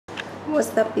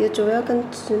What's up YouTube,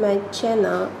 welcome to my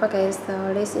channel. Okay,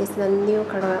 so this is the new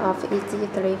color of YEEZY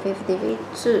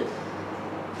 350V2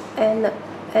 and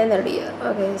ANTLIA.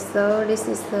 Okay, so this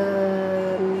is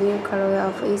the new color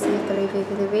of YEEZY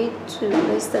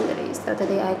 350V2 recently. So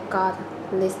today I got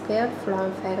this pair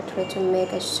from factory to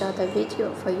make a short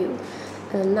video for you.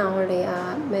 And now there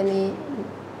are many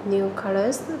new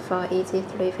colors for YEEZY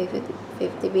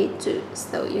 350V2,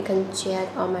 so you can check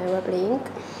on my web link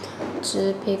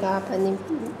to pick up any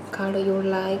color you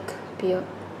like.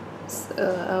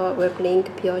 Our web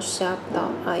link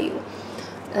pureshop.io.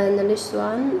 And this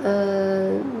one,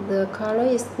 the color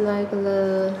is like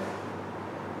the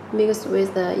mixed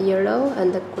with the yellow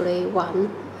and the gray one,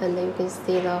 and you can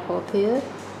see the whole pair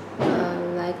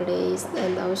like this,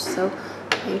 and also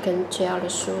you can check the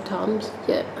shoe toms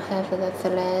here, have the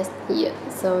threads here.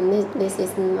 So this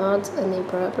is not any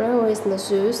problem with the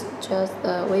shoes, just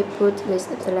we put this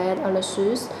thread on the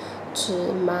shoes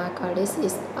to mark this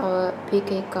is our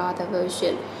PK guard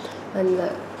version. And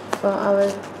for our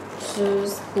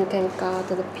shoes, you can got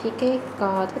the PK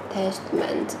guard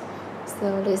attachment.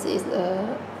 So this is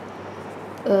a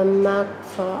mark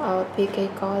for our PK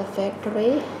guard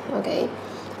factory. Okay,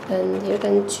 and you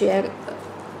can check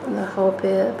the whole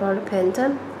pair about the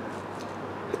pattern,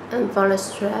 and for the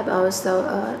strap also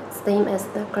same as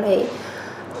the gray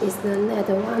is the net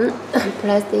one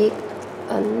plastic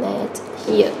net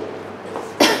here.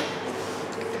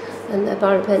 And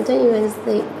about the pattern you can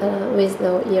see with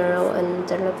the yellow and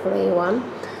the gray one,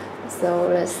 so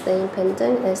the same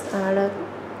pattern as other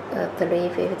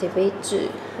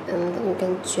 350V2, and you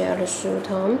can check the shoe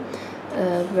tone.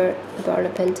 About the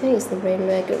pattern is very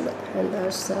regular, and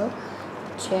also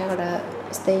check the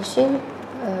station.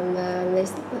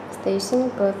 This station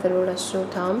go through the shoe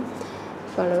tone.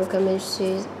 For the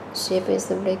workmanship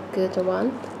is a very good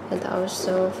one, and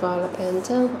also for the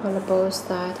pattern on the both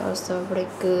sides also very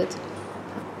good.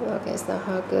 Okay, so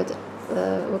how good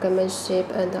the workmanship,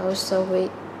 and also we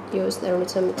use the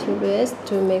original materials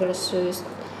to make the shoes.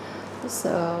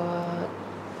 So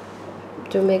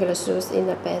to make the shoes in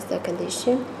the best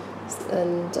condition,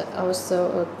 and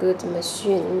also a good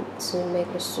machine to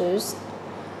make the shoes.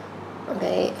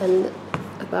 Okay, and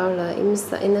about the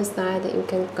inner side, you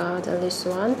can got this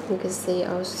one. You can see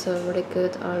also very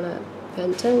good on the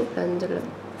pattern and the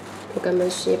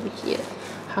workmanship here.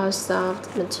 How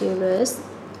soft materials.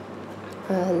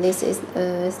 This is,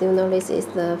 as you know, this is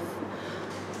the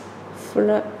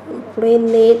free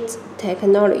knit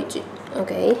technology.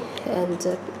 Okay,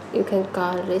 and you can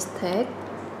got this tag.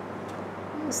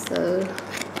 So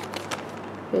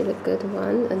really good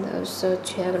one, and also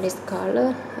check this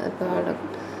color. About the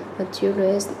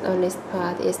materials on this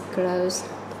part is close,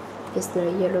 is the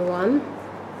yellow one.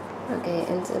 Okay,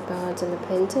 and about the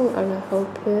painting on the whole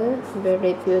pair,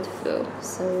 very beautiful,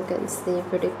 so you can see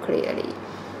very clearly.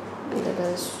 The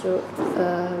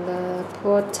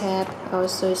pull tab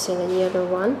also is the yellow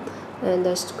one, and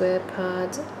the square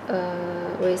part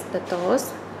with the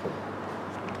doors.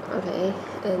 Okay,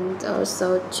 and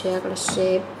also check the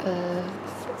shape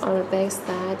on the back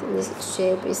side. This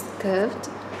shape is curved,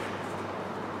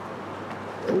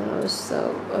 and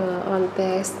also on the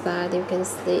back side you can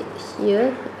see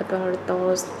here about the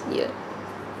doors here,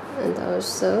 and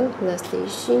also the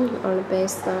station on the back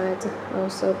side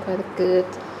also quite good,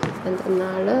 and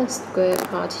another square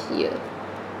part here.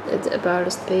 And about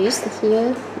the space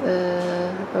here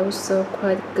also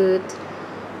quite good.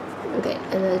 Okay,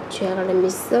 and check the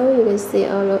midsole. You can see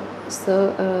also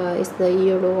is the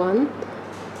yellow one,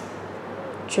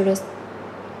 transparent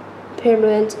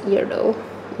yellow.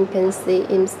 You can see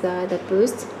inside the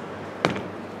boost.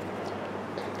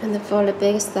 And for the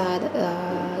back side,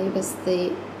 you can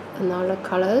see another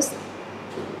colors,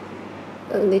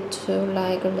 a little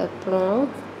like the brown,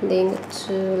 linked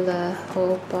to the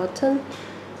whole bottom.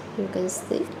 You can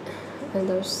see. And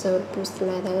also boost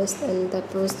letters and the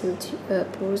boost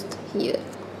here,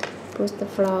 boost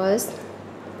flowers,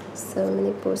 so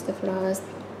many boost flowers,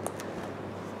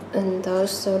 and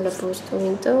also the boost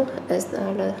window as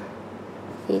other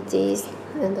YEEZYs,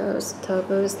 and also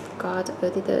turbos got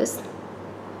Adidas.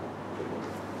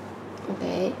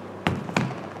 Okay,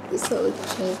 so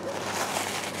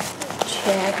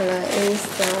check the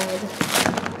inside.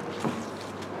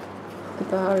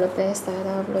 About the back side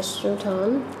of the shoe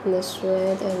tone, the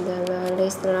thread and the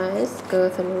lace lines go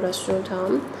through the shoe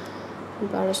tone.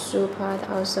 About the shoe part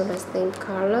also the same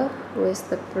color with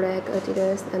the black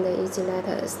Adidas and the YEEZY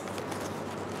letters.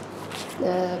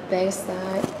 The back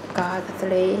side got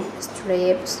 3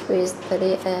 strips with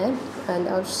 3N, and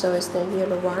also is the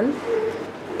yellow one.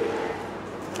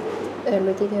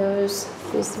 Every details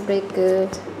is very good.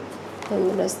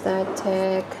 and the side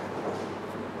tag.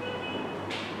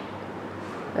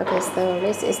 Okay, so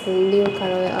this is the new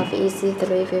color of YEEZY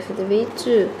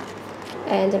 350V2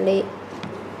 and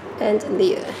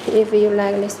if you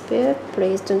like this pair,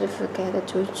 please don't forget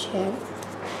to check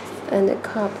and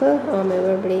copper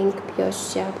will link your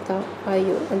shop for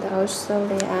you, and also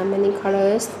there are many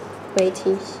colors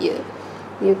waiting here.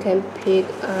 You can pick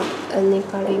up any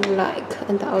color you like,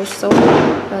 and also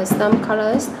some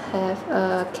colors have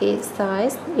a kid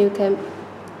size. You can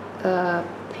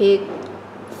pick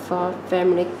for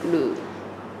family blue,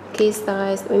 kid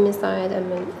size, women's size,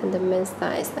 and the men's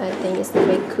size. I think it's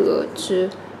very cool to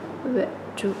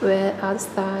wear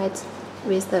outside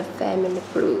with the family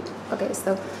blue. Okay,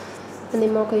 so any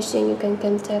more questions you can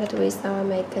contact with our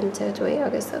my contact way.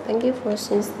 Okay, so thank you for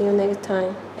watching. See you next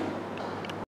time.